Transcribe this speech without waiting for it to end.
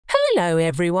Hello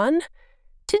everyone!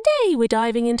 Today we're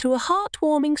diving into a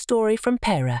heartwarming story from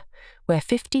Peru, where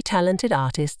 50 talented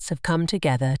artists have come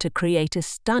together to create a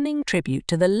stunning tribute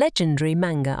to the legendary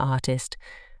manga artist,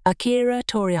 Akira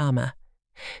Toriyama.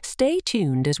 Stay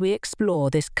tuned as we explore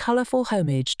this colourful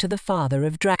homage to the father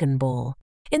of Dragon Ball.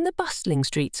 In the bustling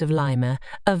streets of Lima,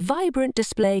 a vibrant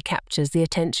display captures the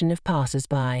attention of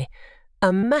passers-by.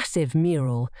 A massive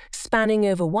mural, spanning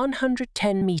over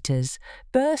 110 meters,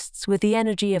 bursts with the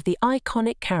energy of the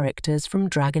iconic characters from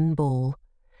Dragon Ball.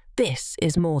 This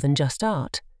is more than just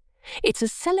art. It's a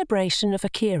celebration of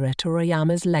Akira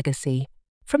Toriyama's legacy.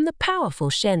 From the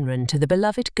powerful Shenron to the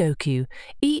beloved Goku,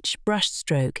 each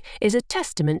brushstroke is a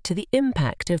testament to the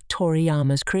impact of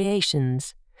Toriyama's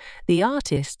creations. The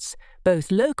artists, both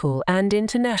local and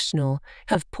international,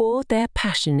 have poured their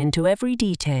passion into every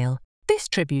detail. This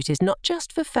tribute is not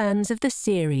just for fans of the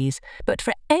series, but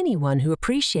for anyone who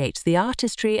appreciates the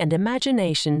artistry and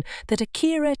imagination that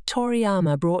Akira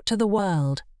Toriyama brought to the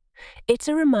world. It's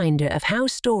a reminder of how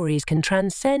stories can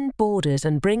transcend borders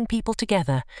and bring people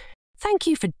together. Thank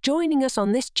you for joining us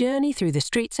on this journey through the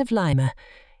streets of Lima.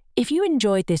 If you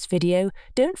enjoyed this video,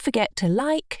 don't forget to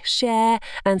like, share,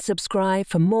 and subscribe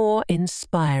for more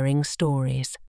inspiring stories.